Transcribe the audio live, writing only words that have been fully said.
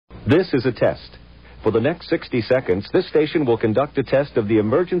This is a test. For the next 60 seconds, this station will conduct a test of the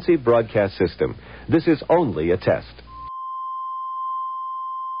emergency broadcast system. This is only a test.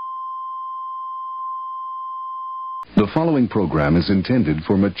 The following program is intended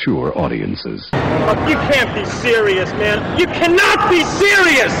for mature audiences. Oh, you can't be serious, man. You cannot be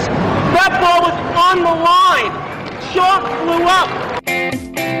serious! That ball was on the line! Chalk flew up!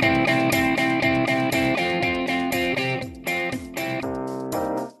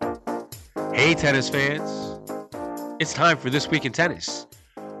 Hey, tennis fans. It's time for This Week in Tennis.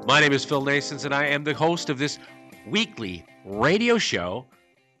 My name is Phil Nasons, and I am the host of this weekly radio show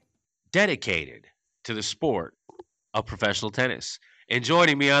dedicated to the sport of professional tennis. And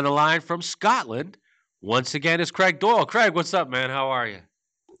joining me on the line from Scotland, once again, is Craig Doyle. Craig, what's up, man? How are you?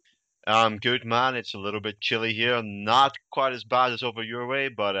 I'm good, man. It's a little bit chilly here. Not quite as bad as over your way,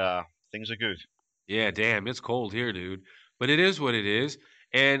 but things are good. Yeah, damn, it's cold here, dude. But it is what it is,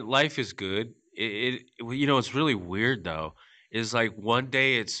 and life is good. It's really weird, though. Is like one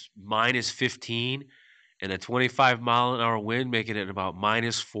day it's minus 15 and a 25-mile-an-hour wind making it about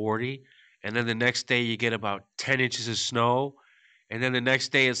minus 40. And then the next day you get about 10 inches of snow. And then the next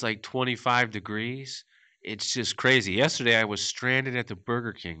day it's like 25 degrees. It's just crazy. Yesterday I was stranded at the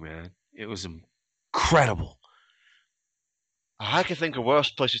Burger King, man. It was incredible. I can think of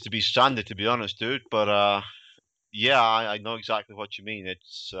worse places to be stranded, to be honest, dude. But yeah, I know exactly what you mean.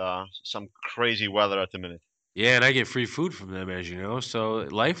 It's some crazy weather at the minute. Yeah, and I get free food from them, as you know. So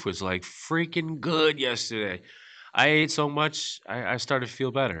life was like freaking good yesterday. I ate so much, I started to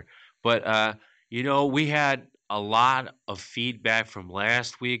feel better. But, we had a lot of feedback from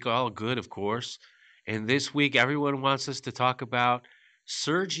last week, all good, of course. And this week, everyone wants us to talk about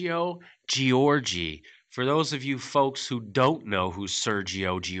Sergio Giorgi. For those of you folks who don't know who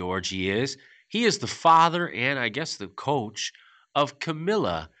Sergio Giorgi is, he is the father and, I guess, the coach of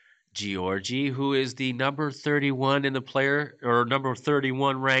Camilla Giorgi, who is the number 31 number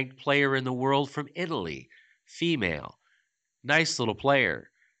 31 ranked player in the world from Italy, female. Nice little player.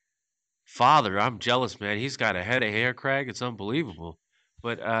 Father, I'm jealous, man. He's got a head of hair, Craig. It's unbelievable.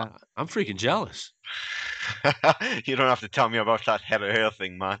 But I'm freaking jealous. You don't have to tell me about that head of hair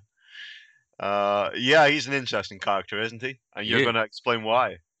thing, man. Yeah, he's an interesting character, isn't he? And you're going to explain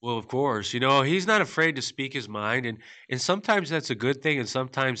why. Well, of course. He's not afraid to speak his mind. And sometimes that's a good thing, and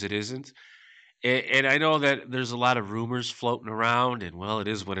sometimes it isn't. And I know that there's a lot of rumors floating around, and, well, it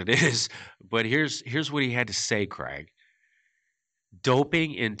is what it is. But here's what he had to say, Craig.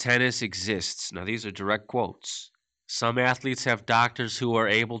 Doping in tennis exists. Now, these are direct quotes. Some athletes have doctors who are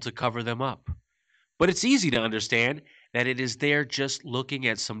able to cover them up. But it's easy to understand that it is there just looking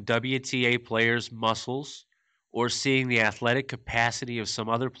at some WTA players' muscles or seeing the athletic capacity of some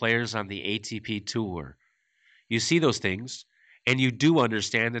other players on the ATP Tour. You see those things, and you do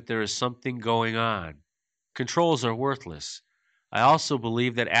understand that there is something going on. Controls are worthless. I also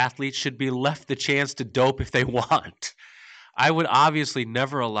believe that athletes should be left the chance to dope if they want. I would obviously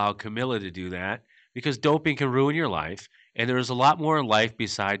never allow Camilla to do that because doping can ruin your life, and there is a lot more in life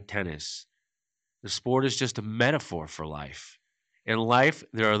beside tennis. The sport is just a metaphor for life. In life,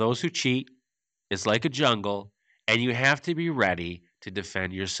 there are those who cheat. It's like a jungle, and you have to be ready to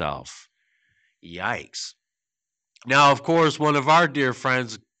defend yourself. Yikes. Now, of course, one of our dear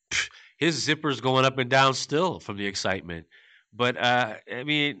friends, his zipper's going up and down still from the excitement. But,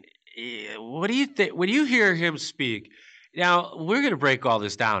 what do you think? When you hear him speak, now, we're going to break all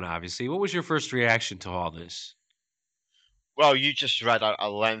this down, obviously. What was your first reaction to all this? Well, you just read a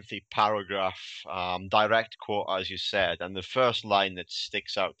lengthy paragraph, direct quote, as you said. And the first line that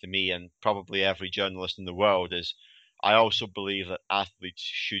sticks out to me and probably every journalist in the world is, I also believe that athletes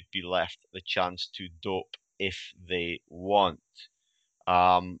should be left the chance to dope if they want.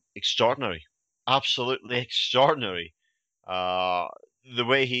 Extraordinary. Absolutely extraordinary. The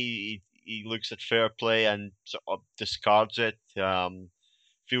way he looks at fair play and sort of discards it.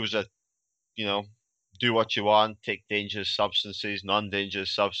 Feels that, do what you want, take dangerous substances, non-dangerous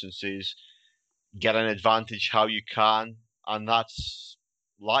substances, get an advantage how you can, and that's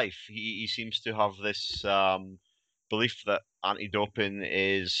life. He seems to have this belief that anti-doping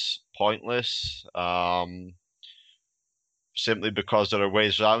is pointless, simply because there are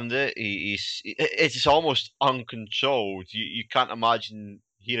ways around it. It's almost uncontrolled. You can't imagine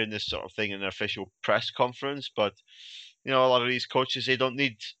hearing this sort of thing in an official press conference, but a lot of these coaches, they don't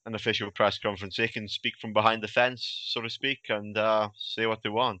need an official press conference. They can speak from behind the fence, so to speak, and say what they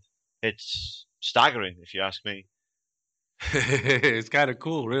want. It's staggering, if you ask me. It's kind of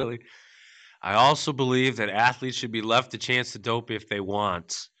cool, really. I also believe that athletes should be left the chance to dope if they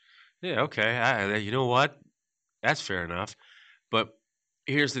want. Yeah, okay. You know what? That's fair enough. But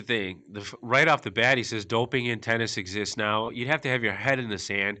Here's the thing. Right off the bat, he says doping in tennis exists now. You'd have to have your head in the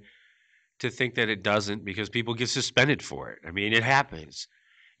sand to think that it doesn't because people get suspended for it. I mean, it happens.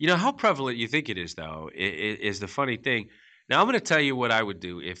 You know how prevalent you think it is, though, is the funny thing. Now, I'm going to tell you what I would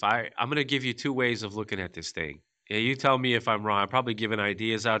do if I'm going to give you two ways of looking at this thing. Yeah, you tell me if I'm wrong. I'm probably giving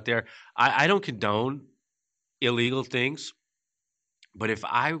ideas out there. I don't condone illegal things, but if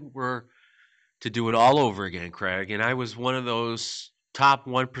I were to do it all over again, Craig, and I was one of those top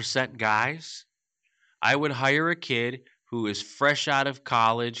 1% guys, I would hire a kid who is fresh out of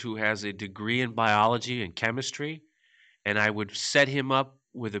college, who has a degree in biology and chemistry, and I would set him up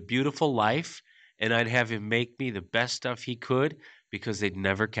with a beautiful life, and I'd have him make me the best stuff he could because they'd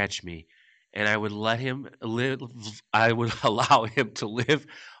never catch me. And I would let him live, I would allow him to live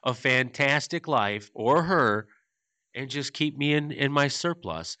a fantastic life or her and just keep me in my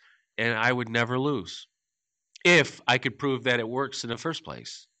surplus. And I would never lose if I could prove that it works in the first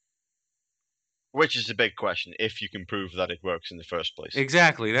place. Which is a big question, if you can prove that it works in the first place.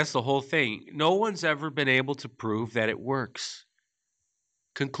 Exactly. That's the whole thing. No one's ever been able to prove that it works.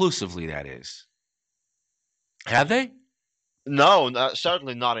 Conclusively, that is. Have they? No,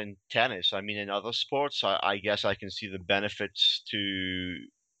 certainly not in tennis. I mean, in other sports, I guess I can see the benefits to,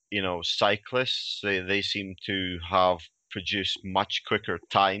 cyclists. They seem to have produced much quicker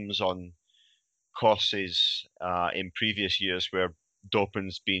times on courses in previous years where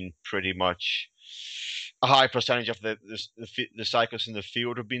doping's been pretty much a high percentage of the cyclists in the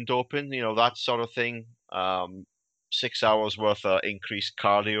field have been doping. That sort of thing. 6 hours worth of increased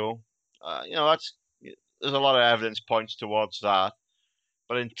cardio. That's there's a lot of evidence points towards that.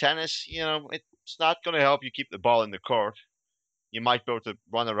 But in tennis, it's not going to help you keep the ball in the court. You might be able to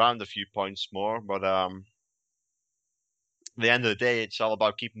run around a few points more, but at the end of the day, it's all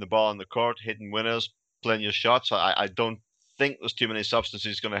about keeping the ball in the court, hitting winners, playing your shots. I don't think there's too many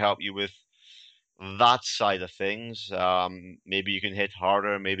substances going to help you with that side of things. Maybe you can hit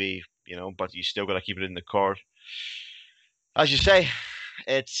harder, maybe, but you still got to keep it in the court. As you say,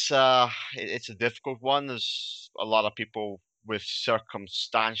 it's a difficult one. There's a lot of people with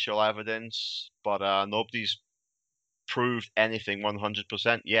circumstantial evidence, but nobody's proved anything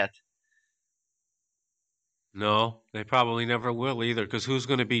 100% yet. No, they probably never will either, because who's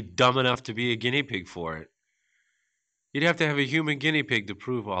going to be dumb enough to be a guinea pig for it? You'd have to have a human guinea pig to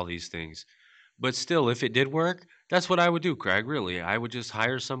prove all these things. But still, if it did work, that's what I would do, Craig, really. I would just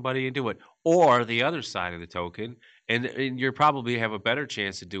hire somebody and do it. Or the other side of the token, and you probably have a better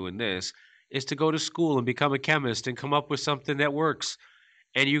chance of doing this, is to go to school and become a chemist and come up with something that works.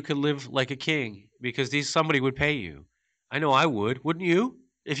 And you could live like a king because somebody would pay you. I know I would, wouldn't you?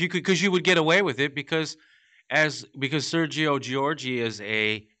 If you could, because you would get away with it because Sergio Giorgi is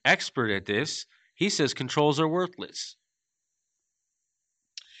a expert at this. He says controls are worthless.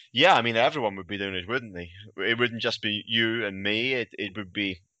 Yeah, I mean, everyone would be doing it, wouldn't they? It wouldn't just be you and me. It would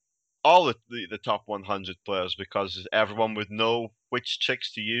be all the top 100 players because everyone would know which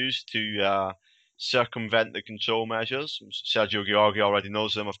tricks to use to circumvent the control measures. Sergio Giorgi already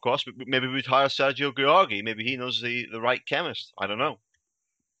knows them, of course, but maybe we'd hire Sergio Giorgi. Maybe he knows the right chemist. I don't know.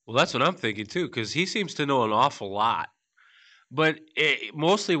 Well, that's what I'm thinking, too, because he seems to know an awful lot. But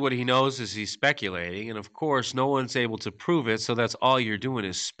mostly what he knows is he's speculating. And, of course, no one's able to prove it. So that's all you're doing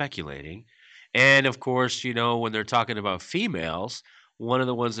is speculating. And, of course, when they're talking about females, one of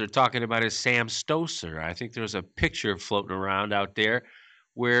the ones they're talking about is Sam Stosur. I think there's a picture floating around out there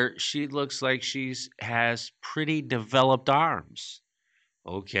where she looks like has pretty developed arms.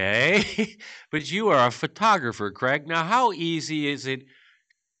 Okay. But you are a photographer, Craig. Now, how easy is it?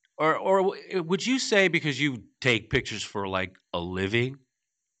 Or would you say, because you take pictures for like a living,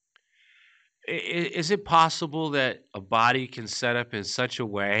 is it possible that a body can set up in such a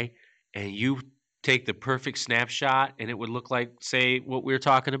way and you take the perfect snapshot and it would look like, say, what we're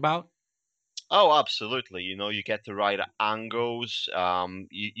talking about? Oh, absolutely. You get the right angles.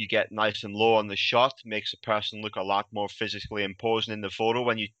 You get nice and low on the shot, makes a person look a lot more physically imposing in the photo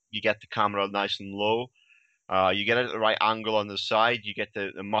when you get the camera nice and low. You get it at the right angle on the side. You get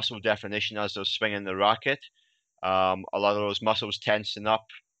the muscle definition as they're swinging the racket. A lot of those muscles tensing up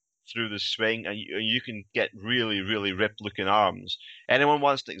through the swing, and you can get really, really ripped-looking arms. Anyone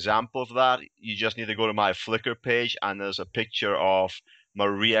wants an example of that, you just need to go to my Flickr page, and there's a picture of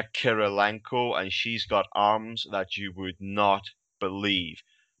Maria Kirilenko, and she's got arms that you would not believe.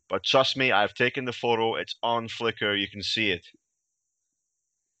 But trust me, I've taken the photo. It's on Flickr. You can see it.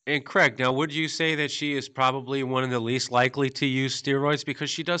 And Craig, now would you say that she is probably one of the least likely to use steroids because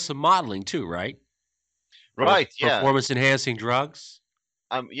she does some modeling too, right? Right, yeah. Performance enhancing drugs?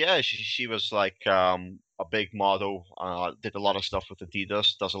 Yeah, she was like a big model. Did a lot of stuff with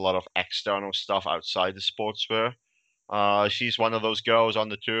Adidas. Does a lot of external stuff outside the sportswear. She's one of those girls on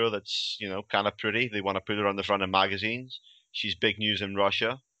the tour that's kind of pretty. They want to put her on the front of magazines. She's big news in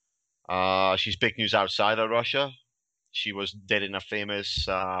Russia. She's big news outside of Russia. She was dating a famous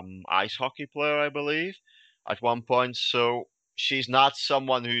ice hockey player, I believe, at one point. So she's not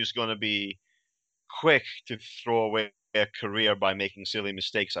someone who's going to be quick to throw away a career by making silly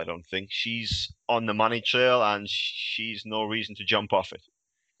mistakes, I don't think. She's on the money trail, and she's no reason to jump off it.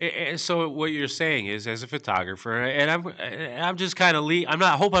 And so what you're saying is, as a photographer, and I'm just kind of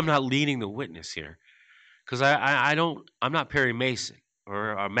I'm not leading the witness here, because I'm not Perry Mason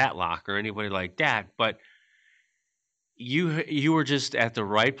or Matlock or anybody like that, but you were just at the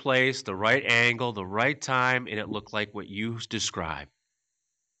right place, the right angle, the right time, and it looked like what you described.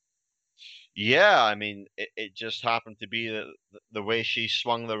 Yeah, I mean, it just happened to be the way she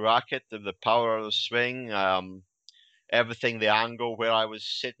swung the racket, the power of the swing, everything, the angle where I was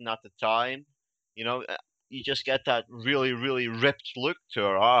sitting at the time. You just get that really, really ripped look to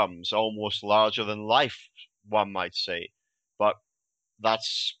her arms, almost larger than life, one might say. But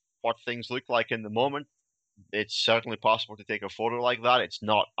that's what things look like in the moment. It's certainly possible to take a photo like that. It's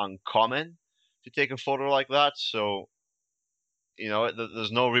not uncommon to take a photo like that. So,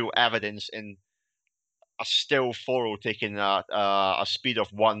 there's no real evidence in a still photo taken at a speed of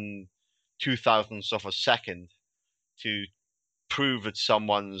 1/2000th of a second to prove that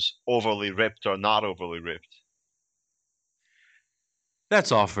someone's overly ripped or not overly ripped.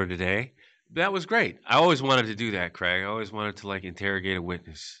 That's all for today. That was great. I always wanted to do that, Craig. I always wanted to interrogate a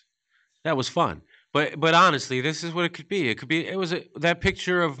witness. That was fun. But honestly, this is what it could be. That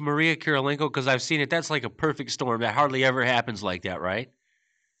picture of Maria Kirilenko, because I've seen it. That's like a perfect storm. That hardly ever happens like that, right?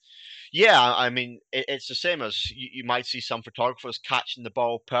 Yeah, I mean, it's the same as you might see some photographers catching the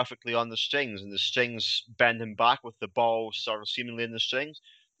ball perfectly on the strings, and the strings bending back with the ball sort of seemingly in the strings.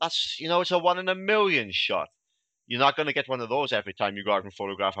 That's, it's a 1 in a million shot. You're not going to get one of those every time you go out and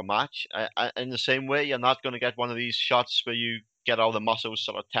photograph a match. In the same way, you're not going to get one of these shots where you get all the muscles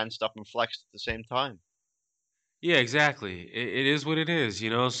sort of tensed up and flexed at the same time. Yeah, exactly. It is what it is,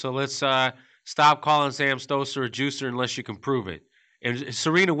 So let's stop calling Sam Stosur a juicer unless you can prove it. And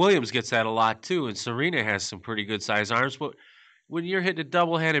Serena Williams gets that a lot too, and Serena has some pretty good sized arms. But when you're hitting a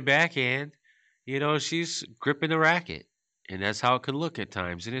double-handed backhand, she's gripping the racket, and that's how it can look at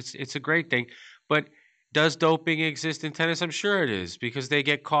times. And it's a great thing. But does doping exist in tennis? I'm sure it is, because they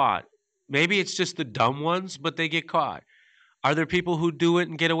get caught. Maybe it's just the dumb ones, but they get caught. Are there people who do it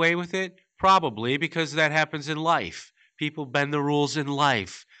and get away with it? Probably, because that happens in life. People bend the rules in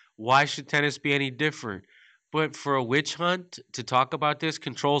life. Why should tennis be any different? But for a witch hunt to talk about this,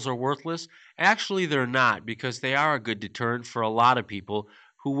 controls are worthless. Actually, they're not, because they are a good deterrent for a lot of people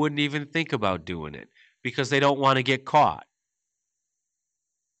who wouldn't even think about doing it because they don't want to get caught.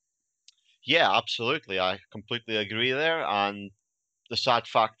 Yeah, absolutely. I completely agree there. And the sad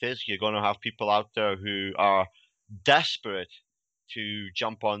fact is, you're going to have people out there who are desperate to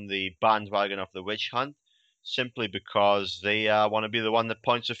jump on the bandwagon of the witch hunt simply because they want to be the one that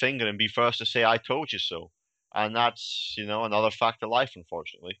points a finger and be first to say, "I told you so." And that's, another fact of life,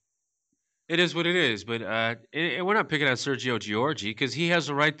 unfortunately. It is what it is, but and we're not picking on Sergio Giorgi because he has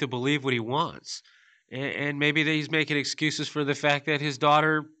a right to believe what he wants. And maybe that he's making excuses for the fact that his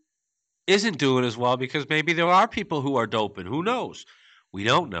daughter isn't doing as well because maybe there are people who are doping. Who knows? We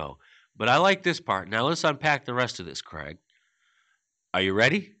don't know. But I like this part. Now let's unpack the rest of this, Craig. Are you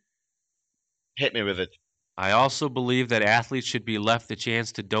ready? Hit me with it. I also believe that athletes should be left the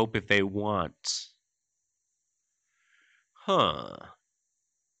chance to dope if they want. Huh.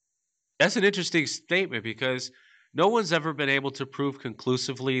 That's an interesting statement because no one's ever been able to prove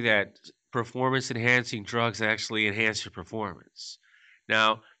conclusively that performance-enhancing drugs actually enhance your performance.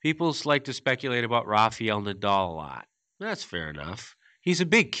 Now, people like to speculate about Rafael Nadal a lot. That's fair enough. He's a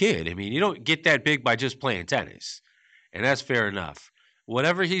big kid. I mean, you don't get that big by just playing tennis. And that's fair enough.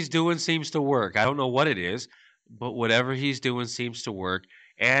 Whatever he's doing seems to work. I don't know what it is, but whatever he's doing seems to work.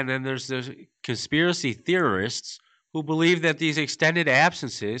 And then there's the conspiracy theorists who believe that these extended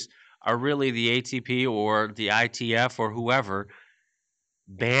absences are really the ATP or the ITF or whoever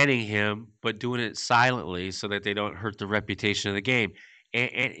banning him, but doing it silently so that they don't hurt the reputation of the game.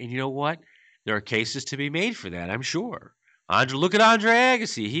 And you know what? There are cases to be made for that, I'm sure. Look at Andre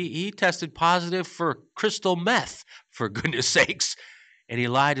Agassi. He tested positive for crystal meth, for goodness sakes, and he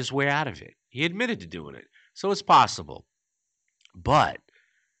lied his way out of it. He admitted to doing it. So it's possible. But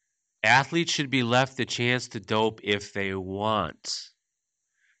athletes should be left the chance to dope if they want.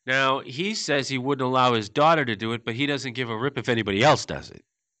 Now, he says he wouldn't allow his daughter to do it, but he doesn't give a rip if anybody else does it.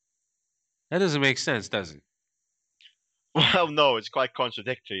 That doesn't make sense, does it? Well, no, it's quite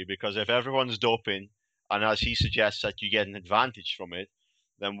contradictory because if everyone's doping, and as he suggests that you get an advantage from it,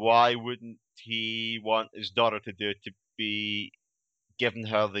 then why wouldn't he want his daughter to do it to be giving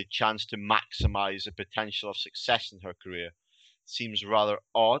her the chance to maximize the potential of success in her career? Seems rather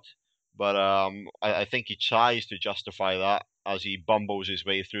odd, but I think he tries to justify that as he bumbles his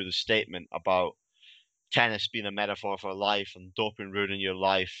way through the statement about tennis being a metaphor for life and doping ruining your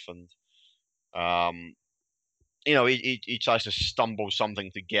life, and um, he tries to stumble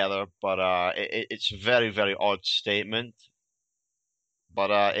something together, but it's a very, very odd statement.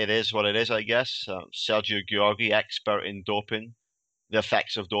 But it is what it is, I guess. Sergio Georgi, expert in doping, the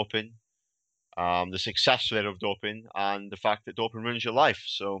effects of doping, the success rate of doping, and the fact that doping ruins your life.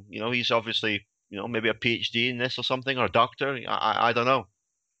 So, he's obviously, maybe a PhD in this or something, or a doctor. I don't know.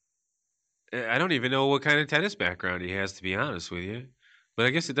 I don't even know what kind of tennis background he has, to be honest with you. But I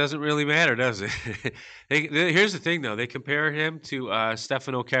guess it doesn't really matter, does it? Here's the thing, though. They compare him to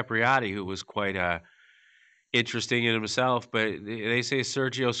Stefano Capriati, who was quite interesting in himself. But they say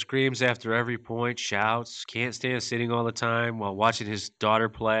Sergio screams after every point, shouts, can't stand sitting all the time while watching his daughter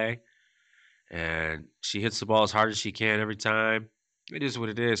play. And she hits the ball as hard as she can every time. It is what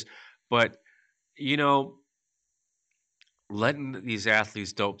it is. But, you know, letting these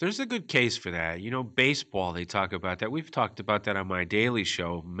athletes dope, there's a good case for that. Baseball, they talk about that. We've talked about that on my daily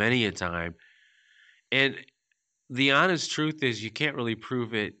show many a time. And the honest truth is, you can't really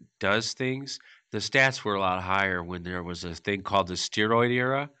prove it does things. The stats were a lot higher when there was a thing called the steroid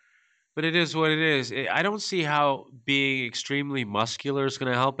era, but it is what it is. I don't see how being extremely muscular is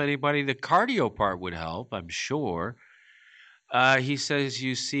going to help anybody. The cardio part would help, I'm sure. He says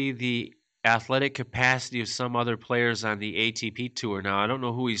you see the athletic capacity of some other players on the ATP tour. Now, I don't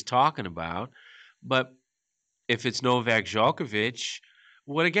know who he's talking about, but if it's Novak Djokovic,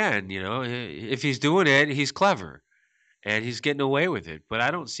 what again? If he's doing it, he's clever and he's getting away with it. But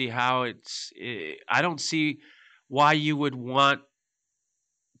I don't see how I don't see why you would want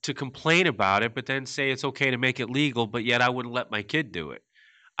to complain about it, but then say it's okay to make it legal, but yet I wouldn't let my kid do it.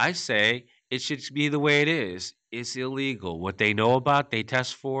 I say it should be the way it is. It's illegal. What they know about, they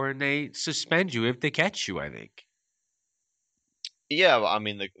test for, and they suspend you if they catch you, I think. Yeah, well, I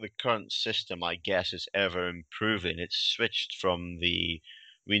mean, the current system, I guess, is ever improving. It's switched from we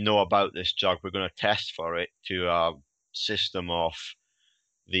know about this drug, we're going to test for it, to a system of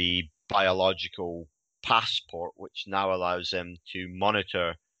the biological passport, which now allows them to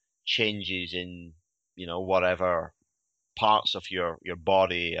monitor changes in, whatever parts of your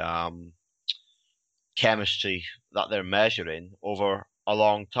body, chemistry that they're measuring over a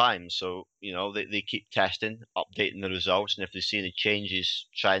long time. So, they keep testing, updating the results, and if they see any changes,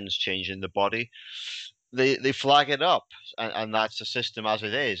 trends change in the body, they flag it up, and that's the system as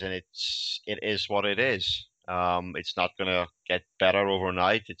it is, and it is what it is. It's not gonna get better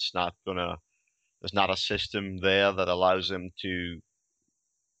overnight. There's not a system there that allows them to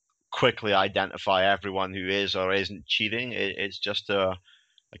quickly identify everyone who is or isn't cheating. It's just a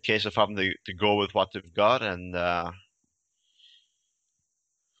case of having to go with what they've got, and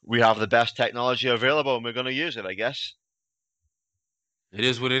we have the best technology available, and we're going to use it, I guess. It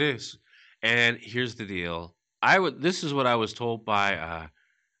is what it is. And here's the deal. This is what I was told by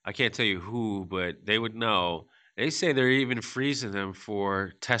I can't tell you who, but they would know. They say they're even freezing them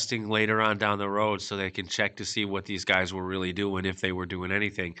for testing later on down the road so they can check to see what these guys were really doing, if they were doing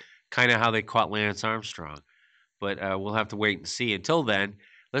anything. Kind of how they caught Lance Armstrong. But we'll have to wait and see. Until then,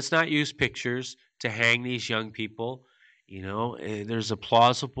 let's not use pictures to hang these young people. There's a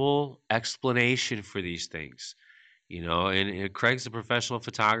plausible explanation for these things. And Craig's a professional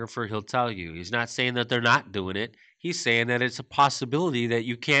photographer. He'll tell you. He's not saying that they're not doing it. He's saying that it's a possibility that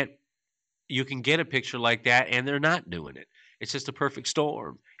you can get a picture like that and they're not doing it. It's just a perfect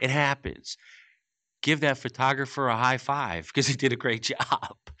storm. It happens. Give that photographer a high five because he did a great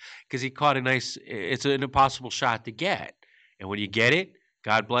job. Because he caught it's an impossible shot to get. And when you get it,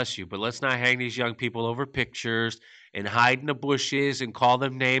 God bless you. But let's not hang these young people over pictures and hide in the bushes and call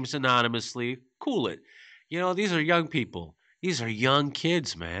them names anonymously. Cool it. These are young people. These are young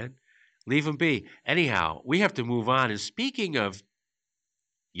kids, man. Leave them be. Anyhow, we have to move on. And speaking of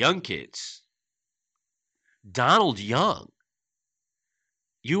young kids, Donald Young,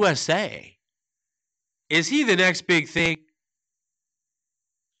 USA. Is he the next big thing?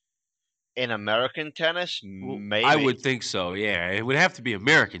 In American tennis, maybe. I would think so, yeah. It would have to be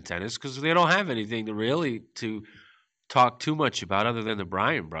American tennis because they don't have anything to talk too much about other than the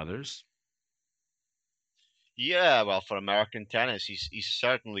Bryan brothers. Yeah, well, for American tennis, he's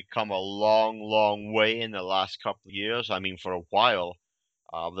certainly come a long, long way in the last couple of years. I mean, for a while,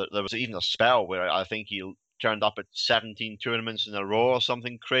 There was even a spell where I think he turned up at 17 tournaments in a row or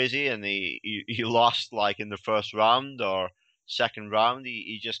something crazy, and he lost like in the first round or second round.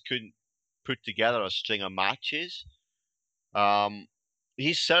 He just couldn't put together a string of matches. Um,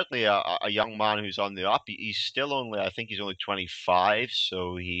 he's certainly a young man who's on the up. He's still only, I think he's only 25,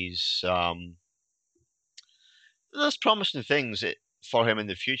 so there's promising things for him in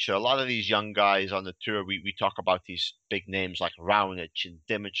the future. A lot of these young guys on the tour, we talk about these big names like Raonic and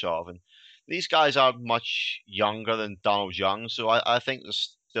Dimitrov, and these guys are much younger than Donald Young, so I think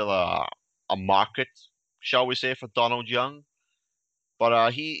there's still a market, shall we say, for Donald Young.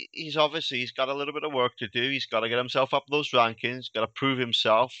 But he's obviously he's got a little bit of work to do. He's got to get himself up those rankings, got to prove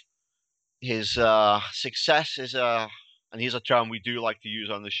himself. His success is and here's a term we do like to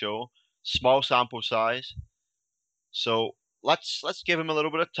use on the show, small sample size. So let's give him a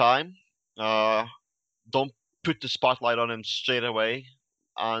little bit of time. Don't put the spotlight on him straight away,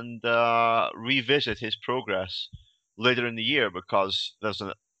 and revisit his progress later in the year, because there's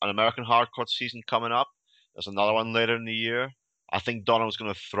an American hardcourt season coming up. There's another one later in the year. I think Donald's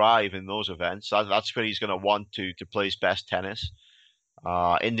going to thrive in those events. That's where he's going to want to play his best tennis.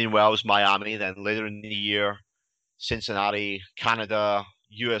 Indian Wells, Miami, then later in the year, Cincinnati, Canada,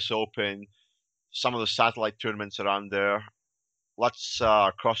 US Open, some of the satellite tournaments around there. Let's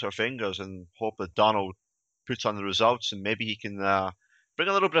cross our fingers and hope that Donald puts on the results, and maybe he can bring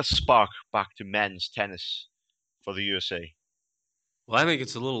a little bit of spark back to men's tennis for the USA. Well, I think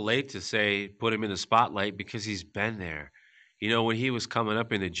it's a little late to say put him in the spotlight because he's been there. You know, when he was coming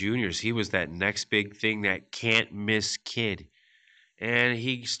up in the juniors, he was that next big thing, that can't miss kid. And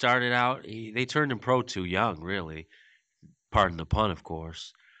he started out, they turned him pro too young, really. Pardon the pun, of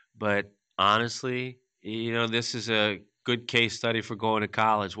course. But honestly, you know, this is a good case study for going to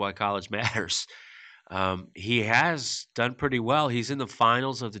college, why college matters. He has done pretty well. He's in the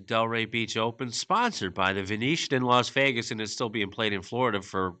finals of the Delray Beach Open, sponsored by the Venetian in Las Vegas, and it's still being played in Florida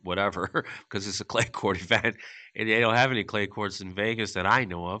for whatever, because it's a clay court event, and they don't have any clay courts in Vegas that I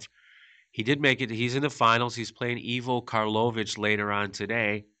know of. He did make it. He's in the finals. He's playing Ivo Karlovic later on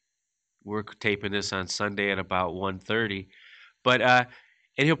today. We're taping this on Sunday at about 1:30. But and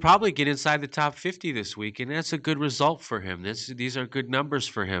he'll probably get inside the top 50 this week, and that's a good result for him. These are good numbers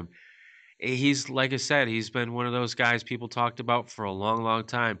for him. He's, like I said, he's been one of those guys people talked about for a long, long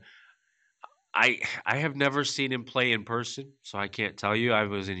time. I have never seen him play in person, so I can't tell you. I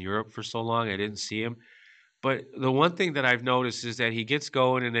was in Europe for so long, I didn't see him. But the one thing that I've noticed is that he gets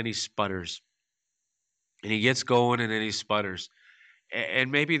going and then he sputters. And he gets going and then he sputters.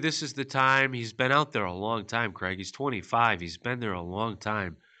 And maybe this is the time. He's been out there a long time, Craig. He's 25. He's been there a long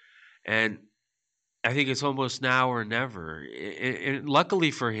time. And I think it's almost now or never. And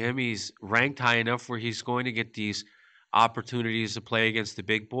luckily for him, he's ranked high enough where he's going to get these opportunities to play against the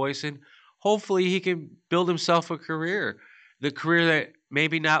big boys. And hopefully he can build himself a career. The career that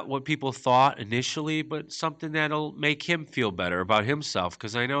maybe not what people thought initially, but something that'll make him feel better about himself.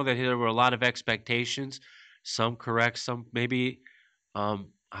 Because I know that there were a lot of expectations, some correct, some maybe, how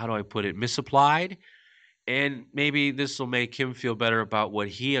do I put it, misapplied. And maybe this will make him feel better about what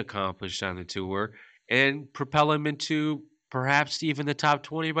he accomplished on the tour and propel him into perhaps even the top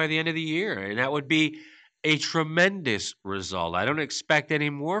 20 by the end of the year. And that would be a tremendous result. I don't expect any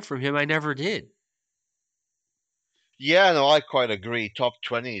more from him. I never did. Yeah, no, I quite agree. Top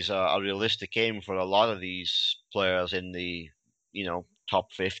 20 is a realistic aim for a lot of these players in the,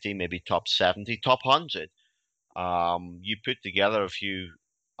 top 50, maybe top 70, top 100. You put together a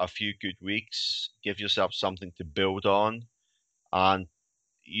few good weeks, give yourself something to build on, and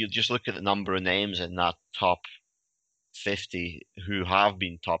you just look at the number of names in that top 50 who have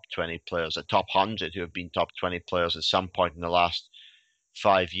been top 20 players, the top 100 who have been top 20 players at some point in the last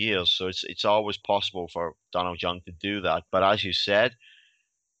 5 years. So it's always possible for Donald Young to do that. But as you said,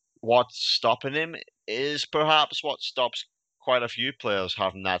 what's stopping him is perhaps what stops quite a few players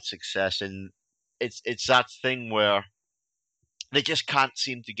having that success. And it's that thing where they just can't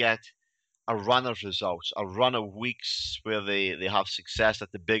seem to get a run of results, a run of weeks where they have success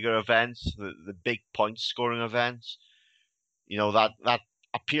at the bigger events, the big point scoring events. That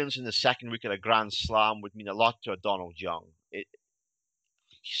appearance in the second week at a Grand Slam would mean a lot to a Donald Young.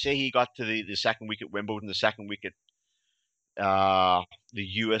 Say he got to the second week at Wimbledon, the second week at the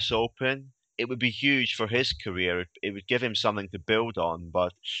US Open, it would be huge for his career. It would give him something to build on,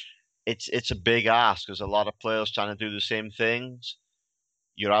 but it's a big ask. There's a lot of players trying to do the same things.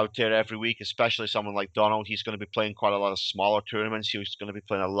 You're out there every week, especially someone like Donald. He's going to be playing quite a lot of smaller tournaments. He's going to be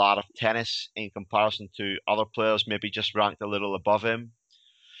playing a lot of tennis in comparison to other players, maybe just ranked a little above him.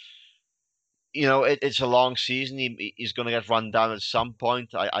 it's a long season. He's going to get run down at some point.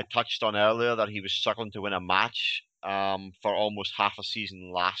 I touched on earlier that he was struggling to win a match for almost half a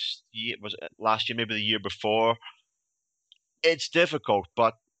season last year. Was it last year, maybe the year before? It's difficult,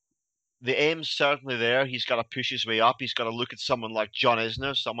 but the aim's certainly there. He's got to push his way up. He's got to look at someone like John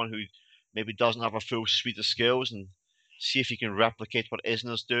Isner, someone who maybe doesn't have a full suite of skills, and see if he can replicate what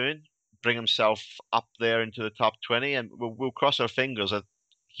Isner's doing, bring himself up there into the top 20, and we'll cross our fingers that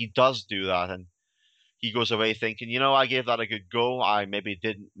he does do that, and he goes away thinking, I gave that a good go. I maybe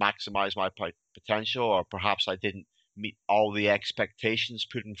didn't maximize my potential, or perhaps I didn't meet all the expectations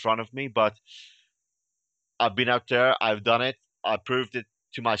put in front of me, but I've been out there, I've done it, I proved it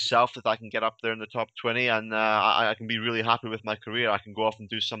to myself that I can get up there in the top 20, and I can be really happy with my career. I can go off and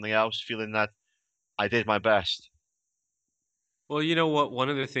do something else feeling that I did my best. Well, you know what? One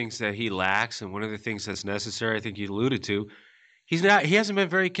of the things that he lacks, and one of the things that's necessary, I think you alluded to, he hasn't been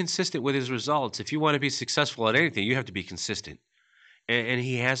very consistent with his results. If you want to be successful at anything, you have to be consistent. And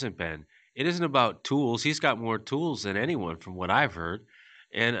he hasn't been. It isn't about tools. He's got more tools than anyone from what I've heard.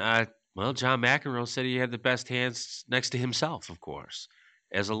 And, John McEnroe said he had the best hands next to himself, of course,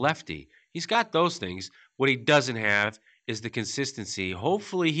 as a lefty. He's got those things. What he doesn't have is the consistency.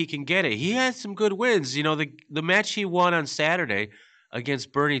 Hopefully he can get it. He had some good wins. The match he won on Saturday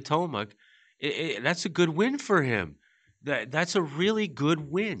against Bernie Tomic, that's a good win for him. That's a really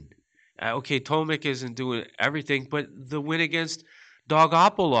good win. Okay, Tomic isn't doing everything, but the win against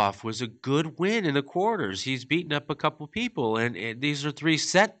Dolgopolov was a good win in the quarters. He's beaten up a couple people, and these are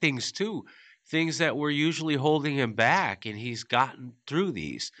 3-set things too, things that were usually holding him back, and he's gotten through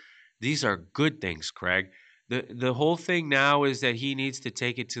these. These are good things, Craig. The whole thing now is that he needs to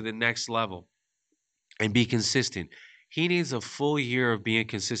take it to the next level and be consistent. He needs a full year of being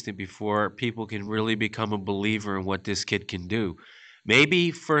consistent before people can really become a believer in what this kid can do.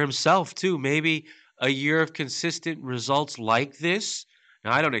 Maybe for himself, too. Maybe a year of consistent results like this.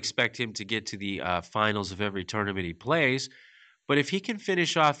 Now, I don't expect him to get to the finals of every tournament he plays, but if he can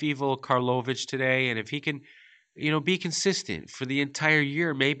finish off Ivo Karlovic today, and if he can, be consistent for the entire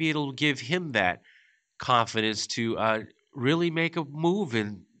year, maybe it'll give him that confidence to really make a move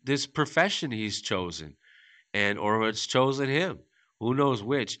in this profession he's chosen, or it's chosen him. Who knows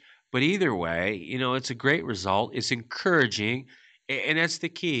which? But either way, it's a great result. It's encouraging, and that's the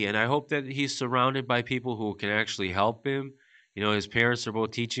key. And I hope that he's surrounded by people who can actually help him. His parents are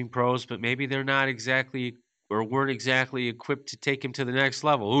both teaching pros, but maybe they're not exactly or weren't exactly equipped to take him to the next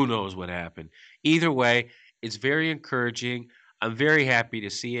level. Who knows what happened? Either way, it's very encouraging. I'm very happy to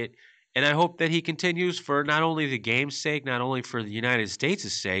see it. And I hope that he continues for not only the game's sake, not only for the United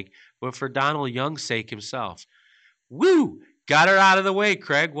States' sake, but for Donald Young's sake himself. Woo! Got it out of the way,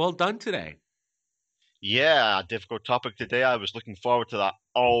 Craig. Well done today. Yeah, difficult topic today. I was looking forward to that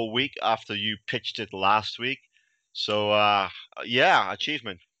all week after you pitched it last week. So,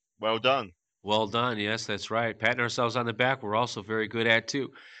 achievement. Well done. Well done. Yes, that's right. Patting ourselves on the back, we're also very good at,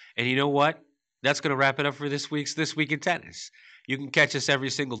 too. And you know what? That's going to wrap it up for this Week in Tennis. You can catch us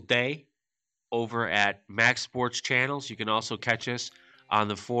every single day over at Max Sports Channels. You can also catch us on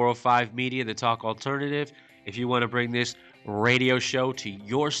the 405 Media, the Talk Alternative. If you want to bring this radio show to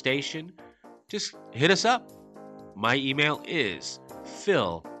your station, just hit us up. My email is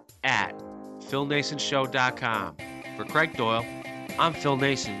phil@philnasonshow.com. For Craig Doyle, I'm Phil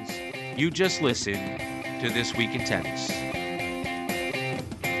Nasons. You just listened to This Week in Tennis.